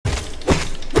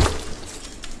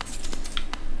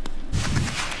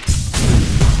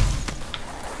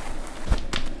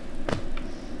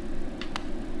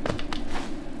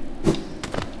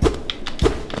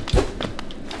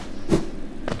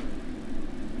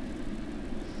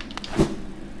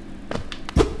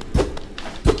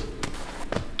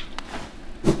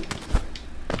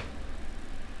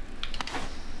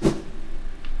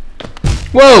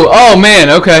Whoa! Oh man,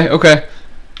 okay, okay.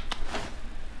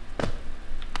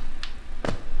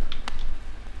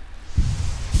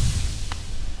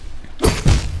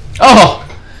 Oh!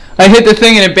 I hit the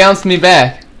thing and it bounced me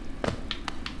back.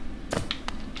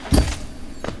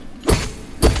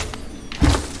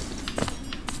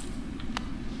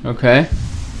 Okay.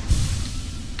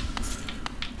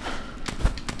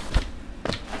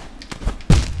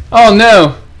 Oh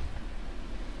no!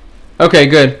 Okay,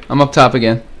 good. I'm up top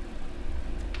again.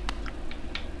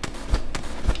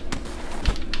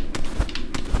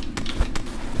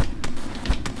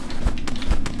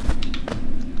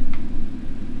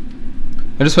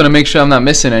 I just want to make sure I'm not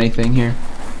missing anything here.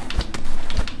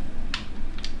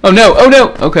 Oh no! Oh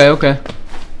no! Okay, okay.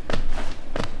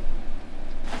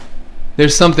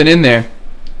 There's something in there.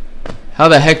 How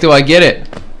the heck do I get it?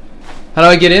 How do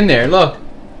I get in there? Look.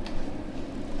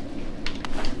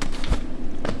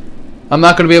 I'm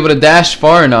not going to be able to dash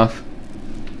far enough.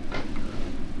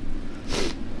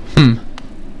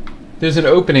 There's an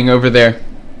opening over there.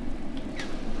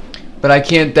 But I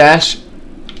can't dash.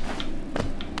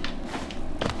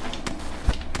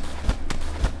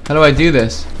 How do I do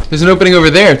this? There's an opening over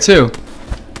there too.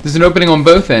 There's an opening on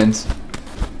both ends.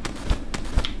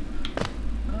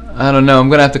 I don't know. I'm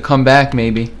going to have to come back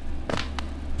maybe.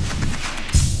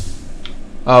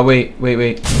 Oh, wait, wait,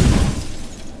 wait.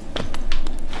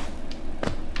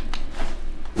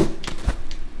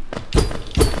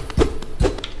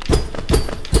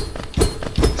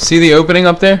 See the opening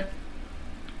up there?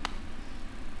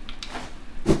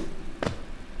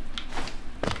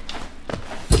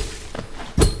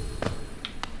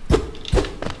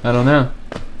 I don't know.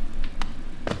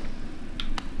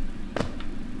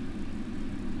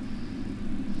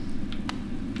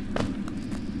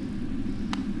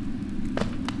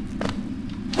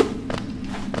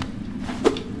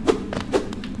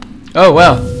 Oh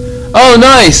wow. Oh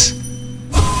nice!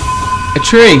 A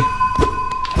tree.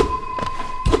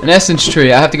 An essence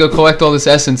tree. I have to go collect all this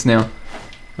essence now.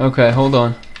 Okay, hold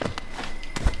on.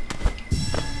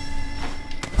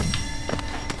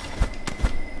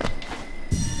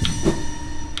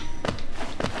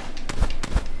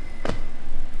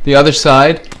 The other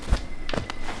side.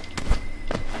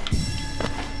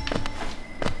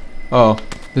 Oh,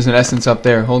 there's an essence up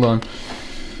there. Hold on.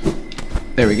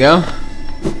 There we go.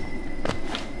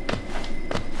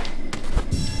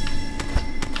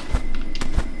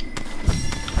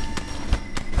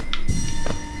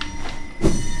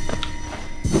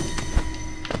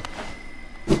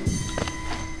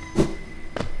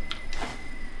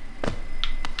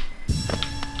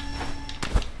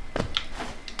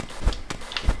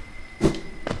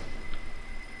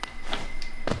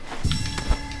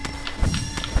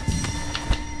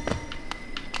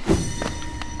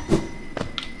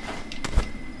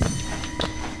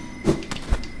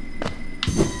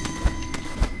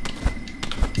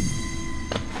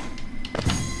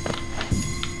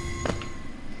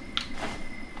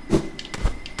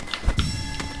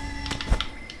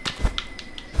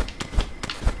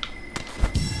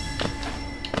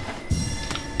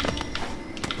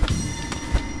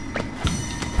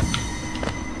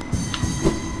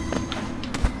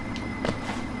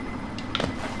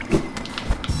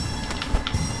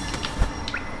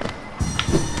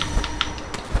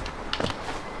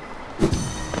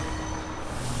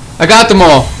 I got them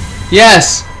all.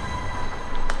 Yes.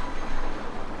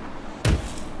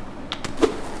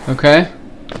 Okay.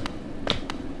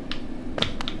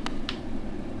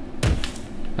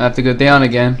 I have to go down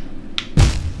again.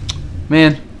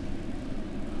 Man.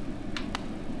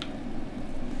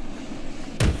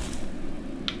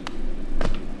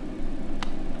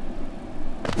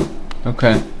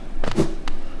 Okay.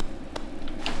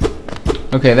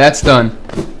 Okay, that's done.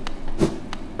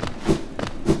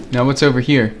 Now what's over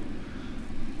here?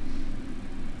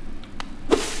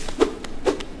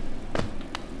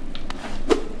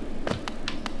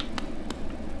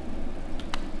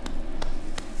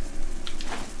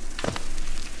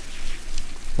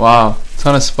 Wow,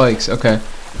 ton of spikes. Okay.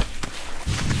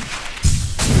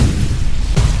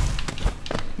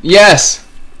 Yes!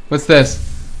 What's this?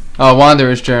 Oh,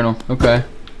 Wanderer's Journal. Okay.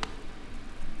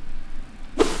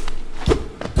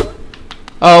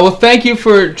 Oh, well, thank you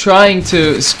for trying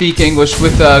to speak English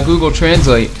with Google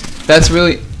Translate. That's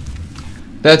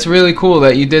really cool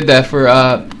that you did that for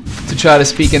to try to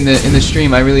speak in the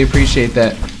stream. I really appreciate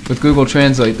that with Google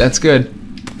Translate. That's good.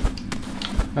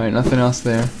 All right, nothing else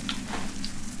there.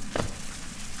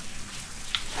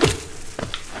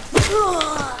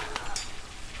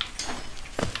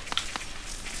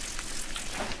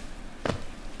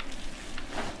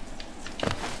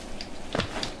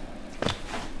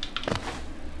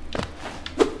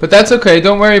 But that's okay.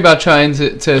 Don't worry about trying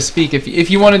to speak.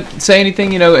 If you want to say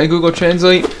anything, you know, and Google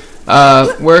Translate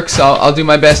works, I'll do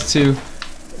my best to,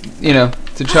 you know,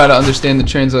 to try to understand the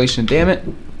translation. Damn it.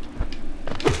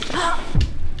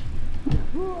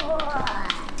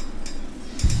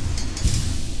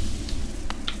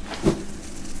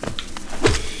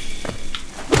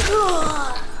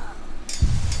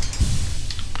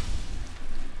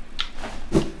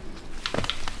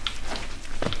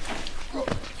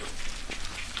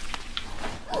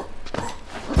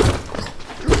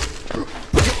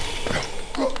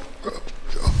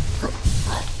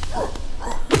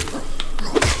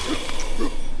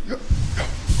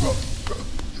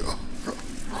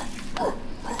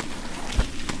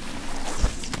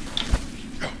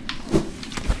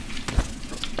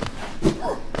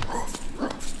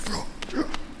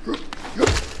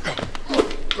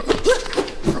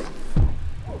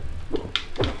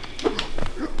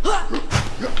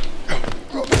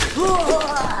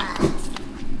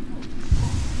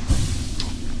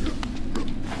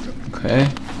 Okay.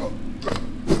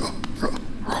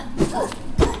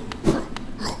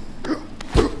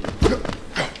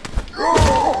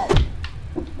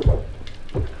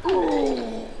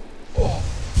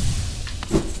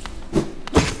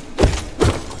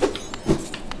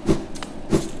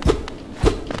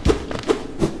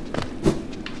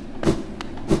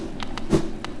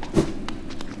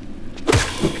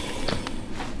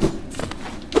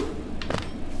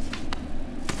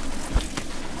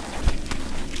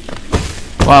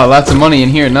 Wow, lots of money in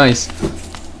here. Nice.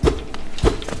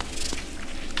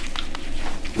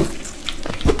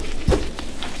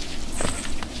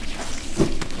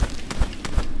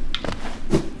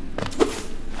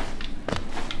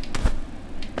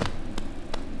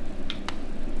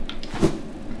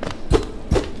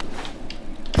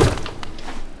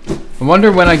 I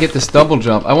wonder when I get this double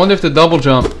jump. I wonder if the double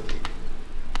jump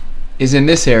is in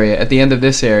this area, at the end of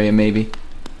this area, maybe.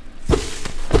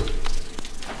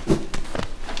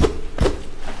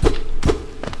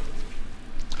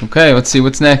 Okay, let's see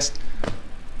what's next.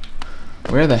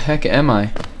 Where the heck am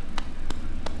I?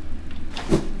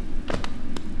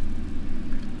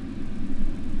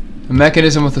 A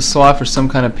mechanism with a slot for some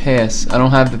kind of pass. I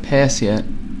don't have the pass yet.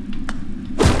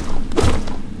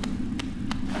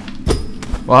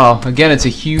 Wow, again, it's a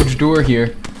huge door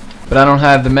here, but I don't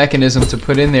have the mechanism to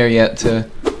put in there yet to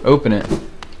open it.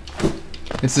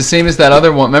 It's the same as that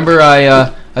other one. Remember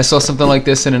I saw something like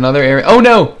this in another area. Oh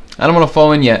no! I don't want to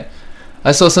fall in yet.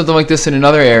 I saw something like this in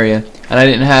another area, and I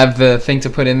didn't have the thing to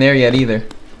put in there yet either.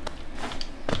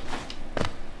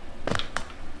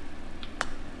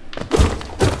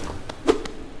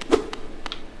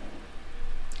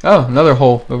 Oh, another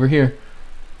hole over here.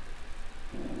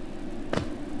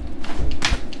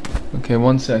 Okay,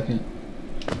 1 second.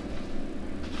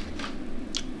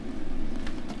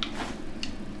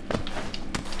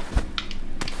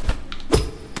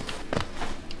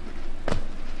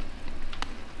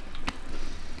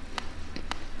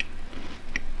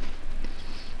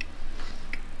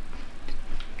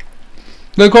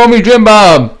 They call me Jim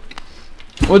Bob.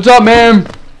 What's up, man?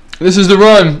 This is the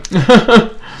run.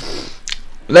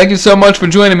 Thank you so much for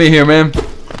joining me here, man.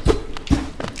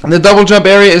 The double jump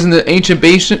area is in the ancient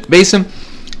basin.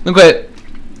 Look at it.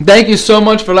 Thank you so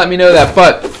much for letting me know that,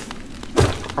 but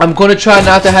I'm going to try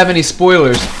not to have any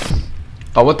spoilers.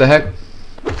 Oh, what the heck?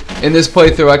 In this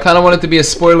playthrough, I kind of want it to be a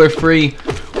spoiler-free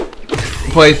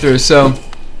playthrough, so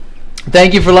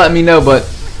thank you for letting me know, but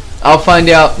I'll find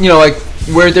out, you know, like,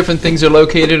 where different things are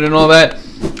located and all that.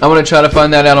 I want to try to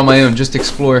find that out on my own, just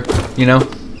explore, you know.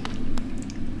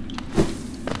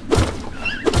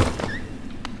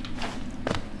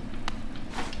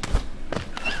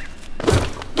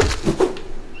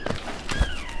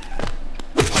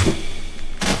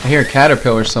 I hear a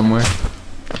caterpillar somewhere.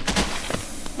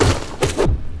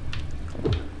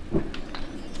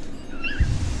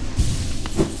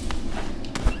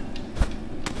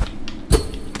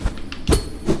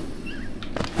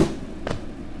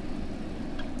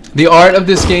 The art of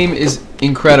this game is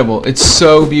incredible. It's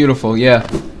so beautiful, yeah.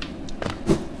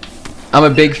 I'm a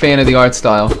big fan of the art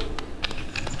style.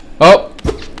 Oh,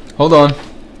 hold on.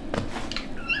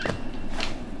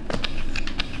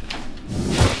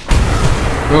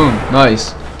 Boom,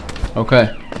 nice.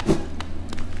 Okay.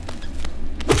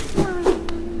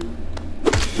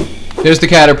 Here's the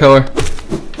caterpillar.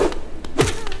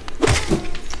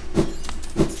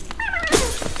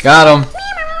 Got him.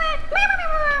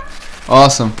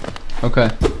 Awesome. Okay.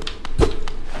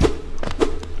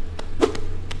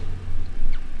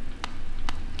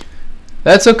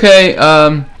 That's okay.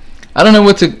 I don't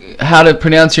know how to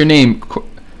pronounce your name.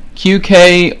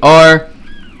 QKR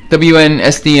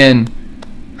WNSDN.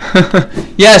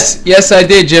 Yes, I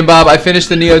did, Jim Bob. I finished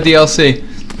the Neo DLC.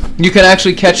 You can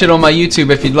actually catch it on my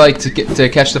YouTube if you'd like to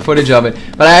catch the footage of it.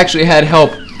 But I actually had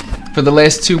help for the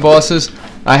last 2 bosses.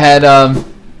 I had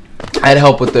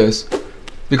help with those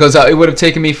because it would have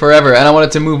taken me forever, and I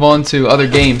wanted to move on to other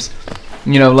games,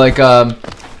 you know, like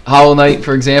Hollow Knight,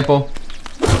 for example,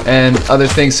 and other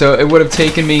things. So it would have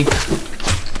taken me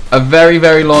a very,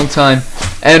 very long time.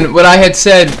 And what I had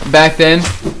said back then,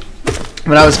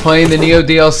 when I was playing the Neo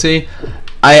DLC,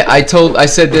 I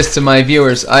said this to my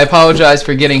viewers. I apologize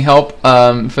for getting help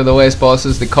for the last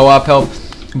bosses, the co-op help,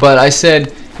 but I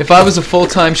said if I was a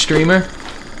full-time streamer,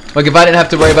 like if I didn't have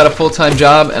to worry about a full-time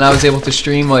job and I was able to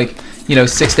stream like, you know,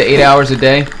 6 to 8 hours a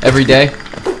day, every day,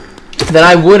 then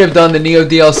I would have done the Neo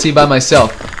DLC by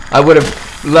myself. I would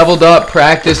have leveled up,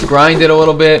 practiced, grinded a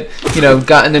little bit, you know,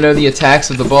 gotten to know the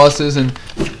attacks of the bosses, and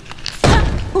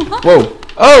whoa,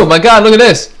 oh my god, look at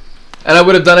this. And I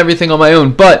would have done everything on my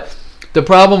own. But the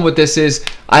problem with this is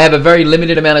I have a very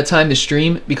limited amount of time to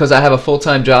stream because I have a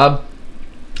full-time job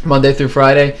Monday through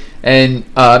Friday, and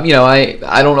you know,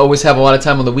 I don't always have a lot of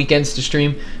time on the weekends to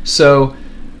stream. So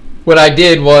what I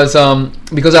did was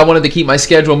because I wanted to keep my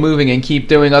schedule moving and keep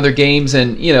doing other games,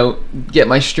 and you know, get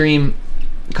my stream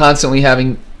constantly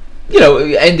having, you know,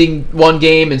 ending one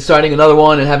game and starting another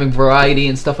one and having variety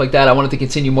and stuff like that. I wanted to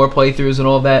continue more playthroughs and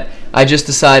all of that. I just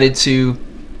decided to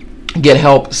get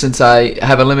help since I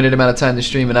have a limited amount of time to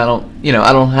stream, and I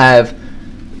don't have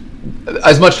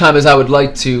as much time as I would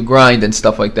like to grind and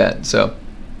stuff like that. So,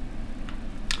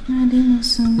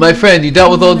 my friend, you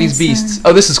dealt with all these beasts.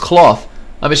 Oh, this is cloth.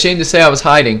 I'm ashamed to say I was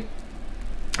hiding.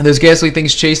 Those ghastly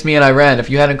things chased me and I ran. If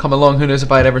you hadn't come along, who knows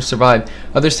if I'd ever survived.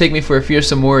 Others take me for a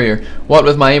fearsome warrior. What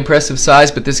with my impressive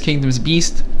size, but this kingdom's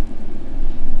beast.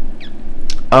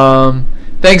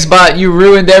 Thanks, bot. You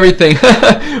ruined everything.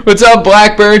 What's up,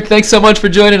 Blackbird? Thanks so much for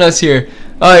joining us here.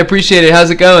 Oh, I appreciate it.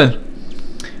 How's it going?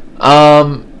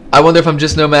 I wonder if I'm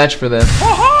just no match for them.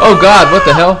 Oh God, what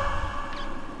the hell?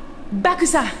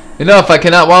 Bakusa. Enough, I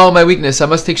cannot wallow my weakness. I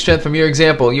must take strength from your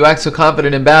example. You act so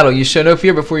confident in battle. You show no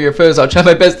fear before your foes. I'll try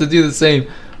my best to do the same.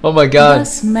 Oh my God.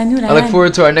 I look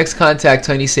forward to our next contact,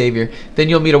 tiny savior. Then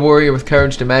you'll meet a warrior with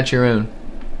courage to match your own.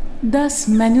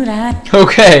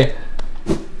 Okay.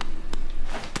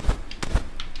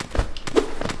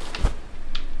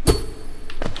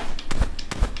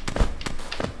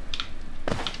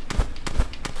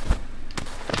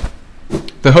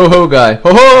 The ho-ho guy.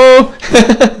 Ho-ho!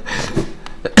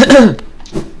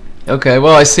 Okay,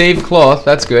 well, I saved cloth.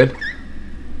 That's good.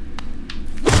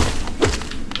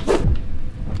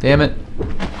 Damn it.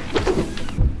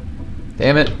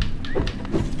 Damn it.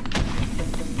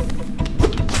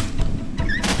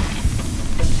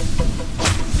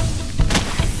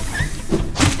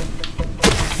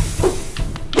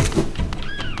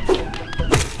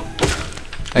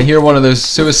 I hear one of those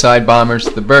suicide bombers,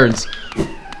 the birds.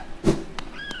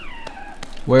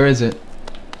 Where is it?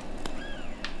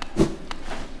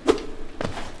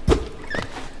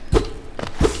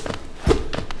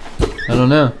 I don't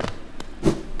know.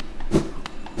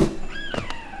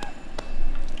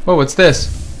 Oh, what's this?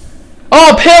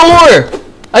 Oh, pale ore!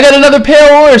 I got another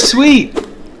pale ore! Sweet!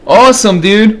 Awesome,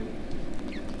 dude!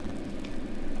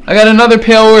 I got another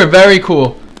pale ore. Very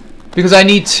cool. Because I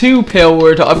need 2 pale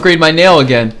ore to upgrade my nail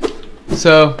again.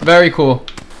 So, very cool.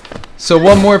 So,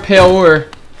 1 more pale ore,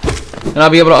 and I'll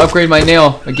be able to upgrade my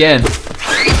nail again.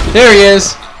 There he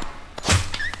is!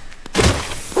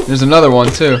 There's another one,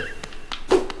 too.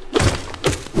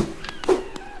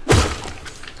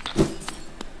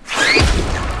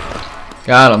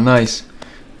 Got him, nice.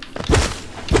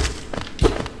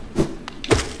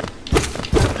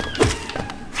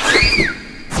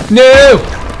 No!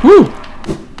 Woo!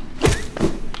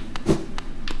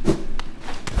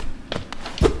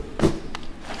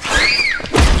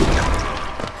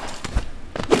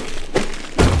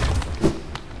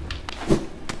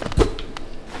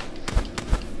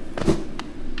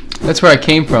 That's where I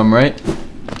came from, right?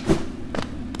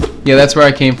 Yeah, that's where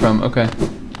I came from. Okay.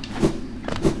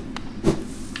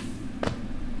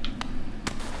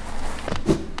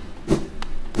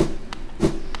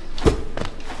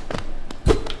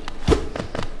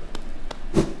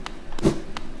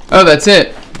 Oh, that's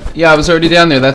it. Yeah, I was already down there. That's